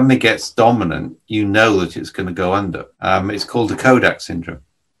something gets dominant, you know that it's going to go under. It's called the Kodak syndrome.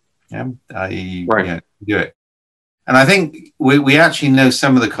 Yeah, do it. And I think we actually know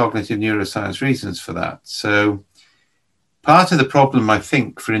some of the cognitive neuroscience reasons for that. So part of the problem, I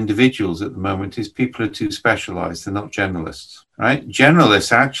think, for individuals at the moment is people are too specialized. They're not generalists, right?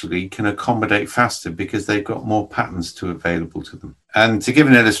 Generalists actually can accommodate faster because they've got more patterns available to them. And to give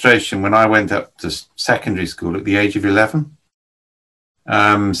an illustration, when I went up to secondary school at the age of 11,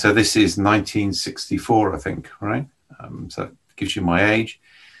 so this is 1964, I think, right? So that gives you my age.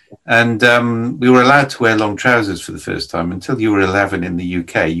 And we were allowed to wear long trousers for the first time. Until you were 11 in the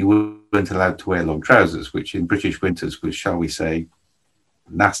UK, you weren't allowed to wear long trousers, which in British winters was, shall we say,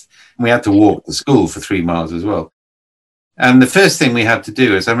 nasty. We had to walk to school for 3 miles as well. And the first thing we had to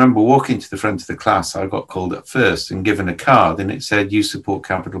do is, I remember walking to the front of the class, I got called up first and given a card, and it said, you support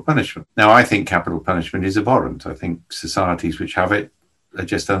capital punishment. Now, I think capital punishment is abhorrent. I think societies which have it are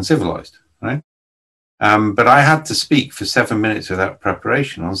just uncivilized, right? But I had to speak for 7 minutes without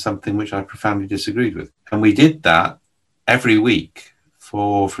preparation on something which I profoundly disagreed with. And we did that every week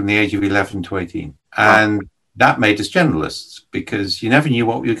from the age of 11 to 18. And that made us generalists because you never knew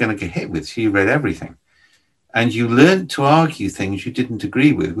what you were going to get hit with. So you read everything. And you learned to argue things you didn't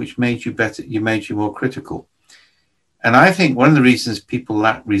agree with, which made you better, made you more critical. And I think one of the reasons people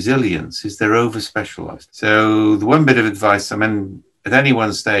lack resilience is they're over-specialized. So the one bit of advice, I mean, at any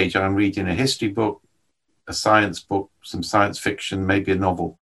one stage, I'm reading a history book, a science book, some science fiction, maybe a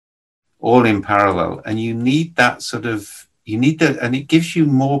novel, all in parallel. And you need that and it gives you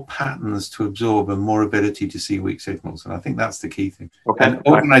more patterns to absorb and more ability to see weak signals. And I think that's the key thing. Okay. And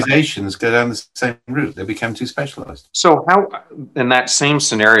organizations go down the same route. They become too specialized. So how, in that same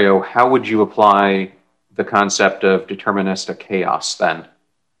scenario, how would you apply the concept of deterministic chaos then?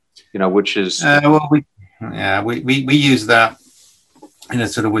 You know, which is... we use that in a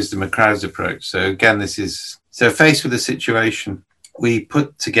sort of wisdom of crowds approach. So again, this is So faced with a situation, we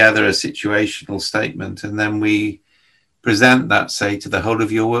put together a situational statement, and then we present that, say, to the whole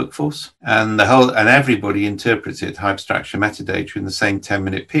of your workforce, and everybody interprets it, high abstraction metadata, in the same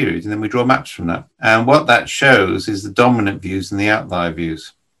 10-minute period, and then we draw maps from that. And what that shows is the dominant views and the outlier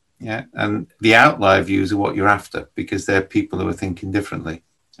views. Yeah, and the outlier views are what you're after, because they're people who are thinking differently.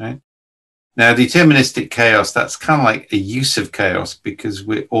 Right? Now, deterministic chaos, that's kind of like a use of chaos, because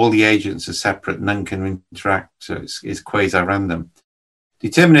all the agents are separate, none can interact, so it's quasi-random.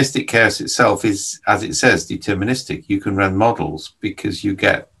 Deterministic chaos itself is, as it says, deterministic. You can run models because you've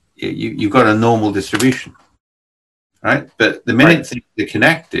got a normal distribution, right? But the minute things are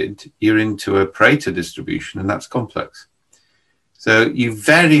connected, you're into a Pareto distribution, and that's complex. So you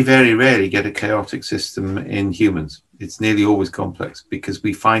very, very rarely get a chaotic system in humans. It's nearly always complex because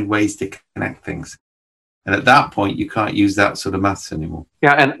we find ways to connect things. And at that point, you can't use that sort of maths anymore.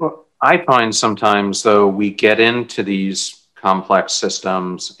 Yeah, and I find sometimes, though, we get into these complex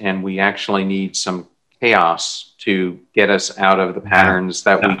systems and we actually need some chaos to get us out of the patterns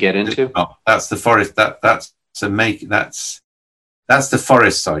that we get into. That's the forest. That's the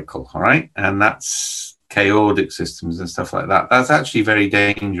forest cycle, all right? And that's chaotic systems and stuff like that. That's actually very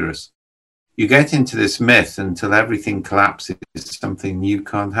dangerous. You get into this myth until everything collapses, something new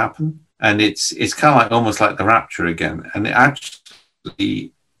can't happen. And it's kind of like almost like the rapture again. And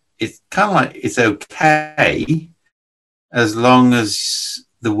it's kind of like it's okay as long as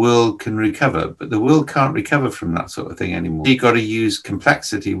the world can recover, but the world can't recover from that sort of thing anymore. You've got to use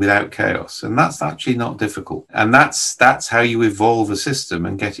complexity without chaos, and that's actually not difficult. And that's how you evolve a system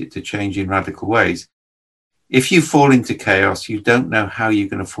and get it to change in radical ways. If you fall into chaos, you don't know how you're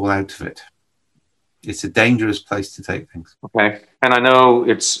going to fall out of it. It's a dangerous place to take things. Okay, and I know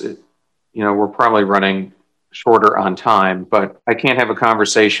we're probably running shorter on time, but I can't have a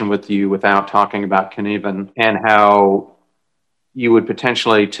conversation with you without talking about Cynefin and how you would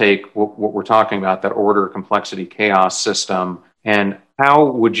potentially take what we're talking about, that order, complexity, chaos system, and how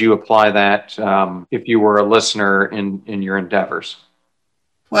would you apply that if you were a listener in your endeavors?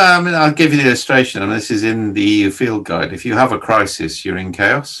 Well, I mean, I'll give you the illustration, and this is in the EU field guide. If you have a crisis, you're in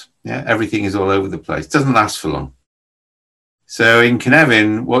chaos. Yeah, everything is all over the place. It doesn't last for long. So in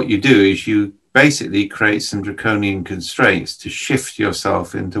Cynefin, what you do is you basically create some draconian constraints to shift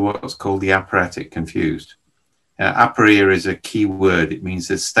yourself into what's called the aphoretic confused. Aporia is a key word. It means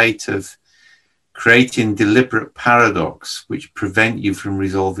a state of creating deliberate paradox which prevent you from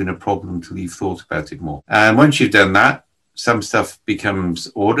resolving a problem until you've thought about it more. And once you've done that, some stuff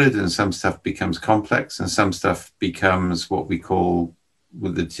becomes ordered and some stuff becomes complex and some stuff becomes what we call,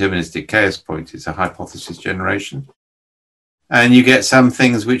 with the deterministic chaos point, it's a hypothesis generation. And you get some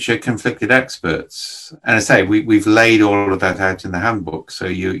things which are conflicted experts. And I say, we've laid all of that out in the handbook. So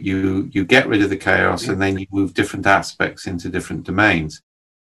you get rid of the chaos and then you move different aspects into different domains.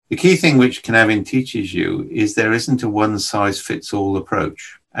 The key thing which Cynefin teaches you is there isn't a one-size-fits-all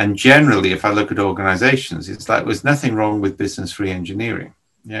approach. And generally, if I look at organizations, it's like there's nothing wrong with business re-engineering.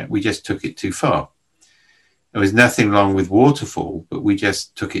 Yeah, we just took it too far. There was nothing wrong with waterfall, but we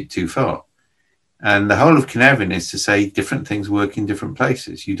just took it too far. And the whole of Cynefin is to say different things work in different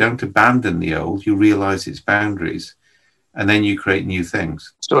places. You don't abandon the old, you realize its boundaries, and then you create new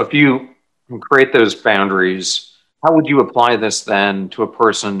things. So if you create those boundaries, how would you apply this then to a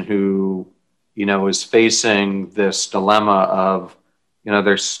person who, is facing this dilemma of,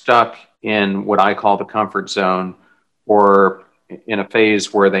 they're stuck in what I call the comfort zone, or in a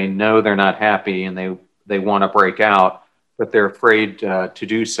phase where they know they're not happy and they want to break out, but they're afraid to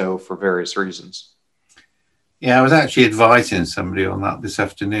do so for various reasons? Yeah, I was actually advising somebody on that this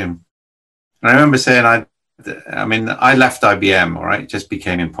afternoon. And I remember saying, I left IBM, all right, it just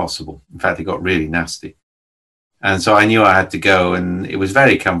became impossible. In fact, it got really nasty. And so I knew I had to go, and it was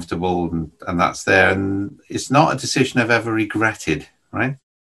very comfortable, and that's there. And it's not a decision I've ever regretted, right?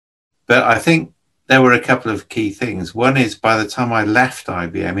 But I think there were a couple of key things. One is, by the time I left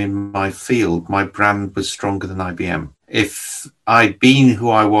IBM in my field, my brand was stronger than IBM. If I'd been who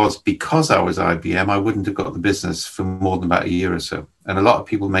I was because I was IBM, I wouldn't have got the business for more than about a year or so. And a lot of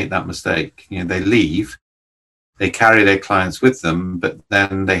people make that mistake. They leave, they carry their clients with them, but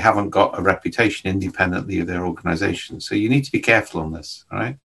then they haven't got a reputation independently of their organization. So you need to be careful on this, all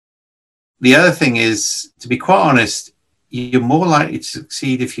right? The other thing is, to be quite honest, you're more likely to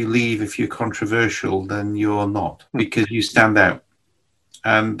succeed if you leave, if you're controversial, than you're not, because you stand out.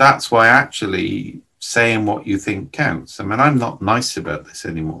 And that's why actually saying what you think counts. I mean, I'm not nice about this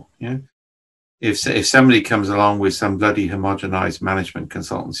anymore. If somebody comes along with some bloody homogenized management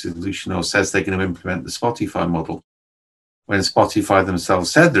consultancy solution or says they're going to implement the Spotify model, when Spotify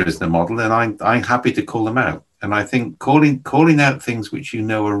themselves said there isn't a model, then I'm happy to call them out. And I think calling out things which you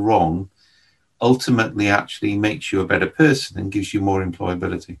know are wrong ultimately actually makes you a better person and gives you more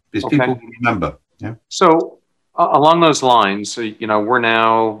employability, because people remember. Yeah. So along those lines, we're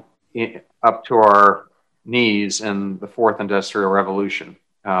now up to our knees in the fourth industrial revolution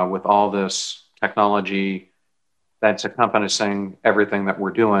with all this technology that's encompassing everything that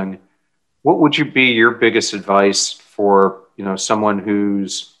we're doing. What would be your biggest advice for someone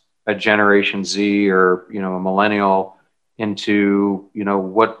who's a Generation Z or a millennial into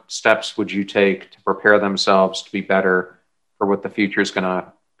what steps would you take to prepare themselves to be better for what the future is going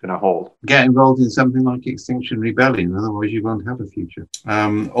to hold? Get involved in something like Extinction Rebellion, otherwise you won't have a future.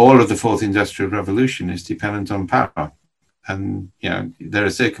 All of the fourth industrial revolution is dependent on power, and there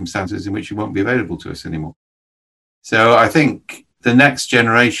are circumstances in which it won't be available to us anymore. So I think the next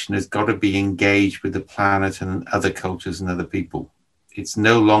generation has got to be engaged with the planet and other cultures and other people. It's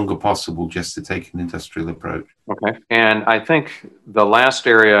no longer possible just to take an industrial approach. Okay. And I think the last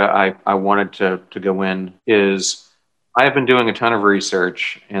area I wanted to go in is I have been doing a ton of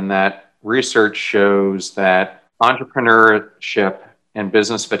research, and that research shows that entrepreneurship and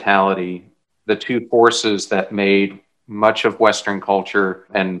business vitality, the two forces that made much of Western culture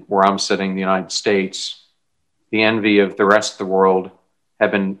and where I'm sitting, the United States, the envy of the rest of the world,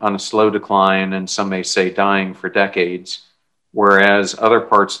 have been on a slow decline, and some may say dying for decades, whereas other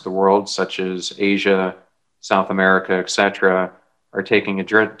parts of the world, such as Asia, South America, etc., are taking a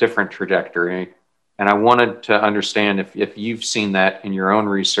different trajectory. And I wanted to understand if you've seen that in your own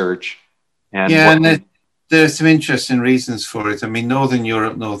research. And there's some interesting reasons for it. I mean, Northern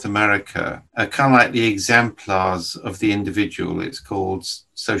Europe, North America are kind of like the exemplars of the individual. It's called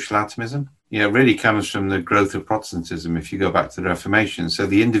social atomism. It really comes from the growth of Protestantism if you go back to the Reformation. So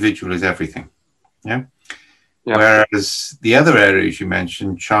the individual is everything. Yeah. Whereas the other areas you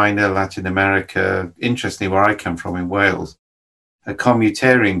mentioned, China, Latin America, interestingly, where I come from in Wales, are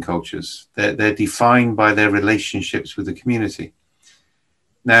communitarian cultures. They're defined by their relationships with the community.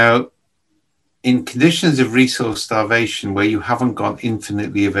 Now, in conditions of resource starvation where you haven't got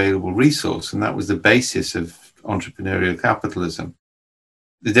infinitely available resource, and that was the basis of entrepreneurial capitalism,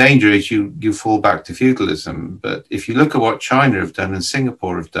 the danger is you fall back to feudalism. But if you look at what China have done and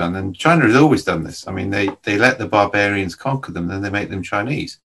Singapore have done, and China has always done this. I mean, they let the barbarians conquer them, then they make them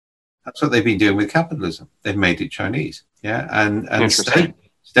Chinese. That's what they've been doing with capitalism. They've made it Chinese. Yeah. And state,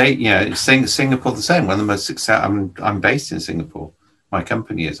 Singapore the same. One of the most successful. I'm based in Singapore. My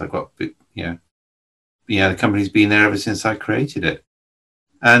company is. I've got, the company's been there ever since I created it.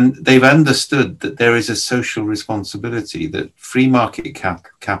 And they've understood that there is a social responsibility, that free market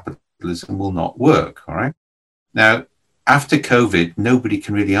capitalism will not work. All right. Now, after COVID, nobody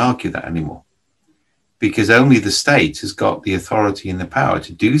can really argue that anymore, because only the state has got the authority and the power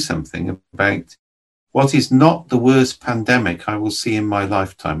to do something about what is not the worst pandemic I will see in my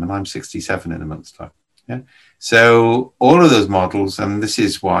lifetime. And I'm 67 in a month's time. Yeah. So all of those models, and this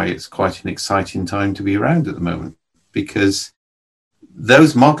is why it's quite an exciting time to be around at the moment, because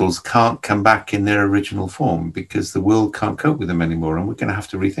those models can't come back in their original form because the world can't cope with them anymore, and we're going to have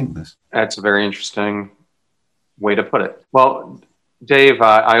to rethink this. That's a very interesting way to put it. Well, Dave,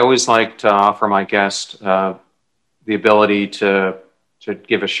 I always like to offer my guest the ability to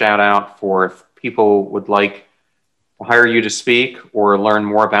give a shout out for if people would like to hire you to speak or learn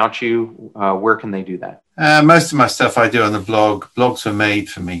more about you, where can they do that? Most of my stuff I do on the blog. Blogs are made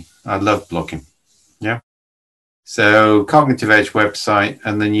for me. I love blogging. Yeah. So Cognitive Edge website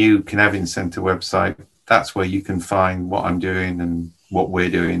and the new Cynefin Center website, that's where you can find what I'm doing and what we're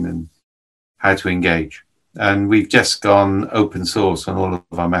doing and how to engage. And we've just gone open source on all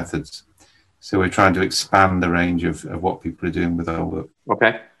of our methods. So we're trying to expand the range of what people are doing with our work.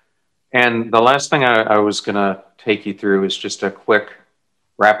 Okay. And the last thing I was going to take you through is just a quick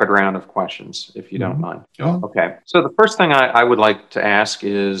rapid round of questions, if you don't mind. Sure. Okay. So the first thing I would like to ask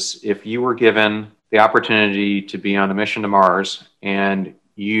is, if you were given the opportunity to be on a mission to Mars and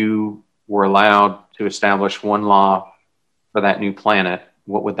you were allowed to establish one law for that new planet,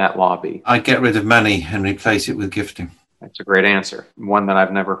 what would that law be? I'd get rid of money and replace it with gifting. That's a great answer. One that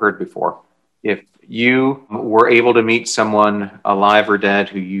I've never heard before. If you were able to meet someone alive or dead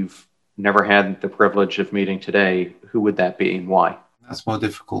who you've never had the privilege of meeting today, who would that be and why? That's more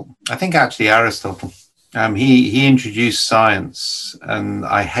difficult. I think actually Aristotle. He introduced science, and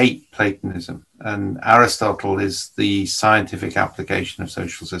I hate Platonism. And Aristotle is the scientific application of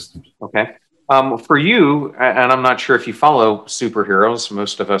social systems. Okay. For you, and I'm not sure if you follow superheroes,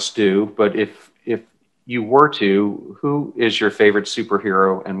 most of us do, but if you were to, who is your favorite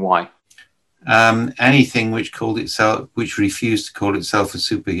superhero and why? Anything which refused to call itself a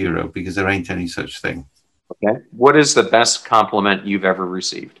superhero, because there ain't any such thing. Okay. What is the best compliment you've ever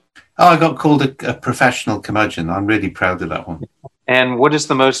received? Oh, I got called a professional curmudgeon. I'm really proud of that one. And what is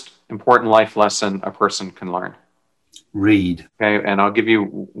the most important life lesson a person can learn? Read. Okay, and I'll give you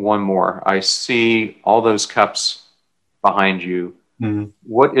one more. I see all those cups behind you.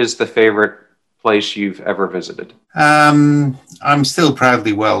 What is the favorite place you've ever visited? I'm still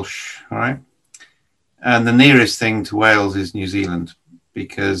proudly Welsh, all right? And the nearest thing to Wales is New Zealand,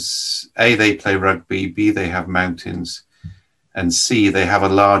 because A, they play rugby, B, they have mountains, and C, they have a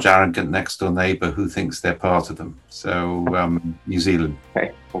large, arrogant next-door neighbor who thinks they're part of them. So, New Zealand.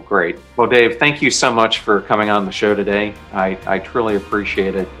 Okay, well, great. Well, Dave, thank you so much for coming on the show today. I truly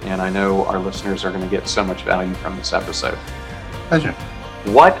appreciate it, and I know our listeners are going to get so much value from this episode. Pleasure.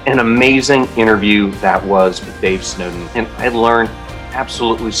 What an amazing interview that was with Dave Snowden, and I learned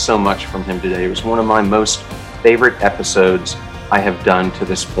absolutely so much from him today. It was one of my most favorite episodes I have done to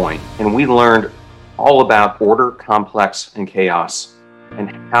this point, and we learned all about order, complex, and chaos,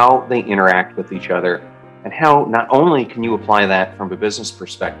 and how they interact with each other, and how not only can you apply that from a business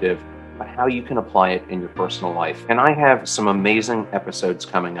perspective, but how you can apply it in your personal life. And I have some amazing episodes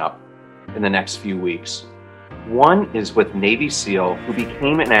coming up in the next few weeks. One is with Navy SEAL who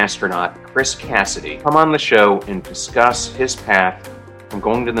became an astronaut, Chris Cassidy. Come on the show and discuss his path from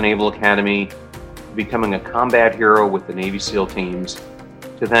going to the Naval Academy to becoming a combat hero with the Navy SEAL teams,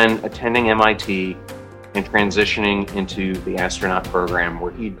 to then attending MIT and transitioning into the astronaut program,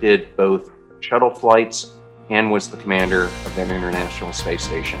 where he did both shuttle flights and was the commander of that International Space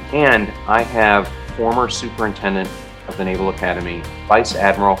Station. And I have former superintendent of the Naval Academy, Vice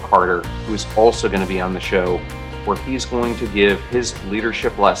Admiral Carter, who is also going to be on the show, where he's going to give his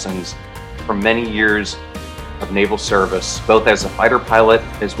leadership lessons from many years of naval service, both as a fighter pilot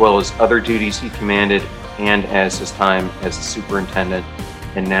as well as other duties he commanded, and as his time as the superintendent,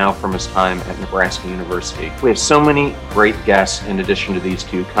 and now from his time at Nebraska University. We have so many great guests in addition to these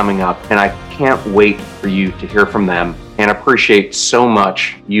two coming up, and I can't wait for you to hear from them, and appreciate so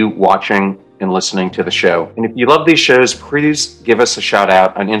much you watching and listening to the show. And if you love these shows, please give us a shout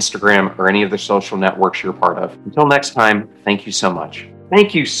out on Instagram or any of the social networks you're part of. Until next time, thank you so much.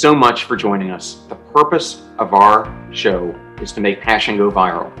 Thank you so much for joining us. The purpose of our show is to make passion go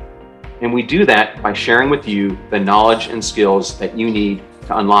viral. And we do that by sharing with you the knowledge and skills that you need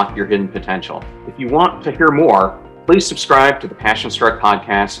to unlock your hidden potential. If you want to hear more, please subscribe to the Passion Struck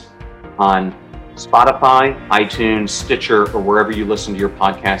podcast on Spotify, iTunes, Stitcher, or wherever you listen to your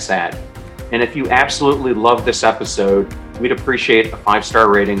podcasts at. And if you absolutely love this episode, we'd appreciate a 5-star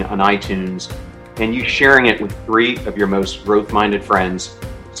rating on iTunes and you sharing it with 3 of your most growth-minded friends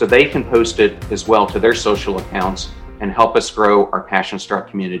so they can post it as well to their social accounts and help us grow our Passion Struck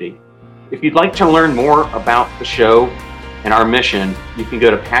community. If you'd like to learn more about the show and our mission, you can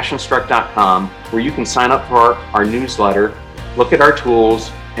go to passionstruck.com, where you can sign up for our newsletter, look at our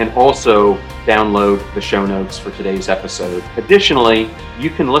tools, and also download the show notes for today's episode. Additionally, you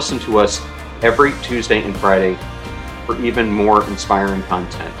can listen to us every Tuesday and Friday for even more inspiring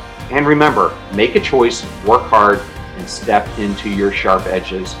content. And remember, make a choice, work hard, and step into your sharp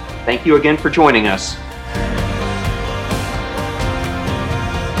edges. Thank you again for joining us.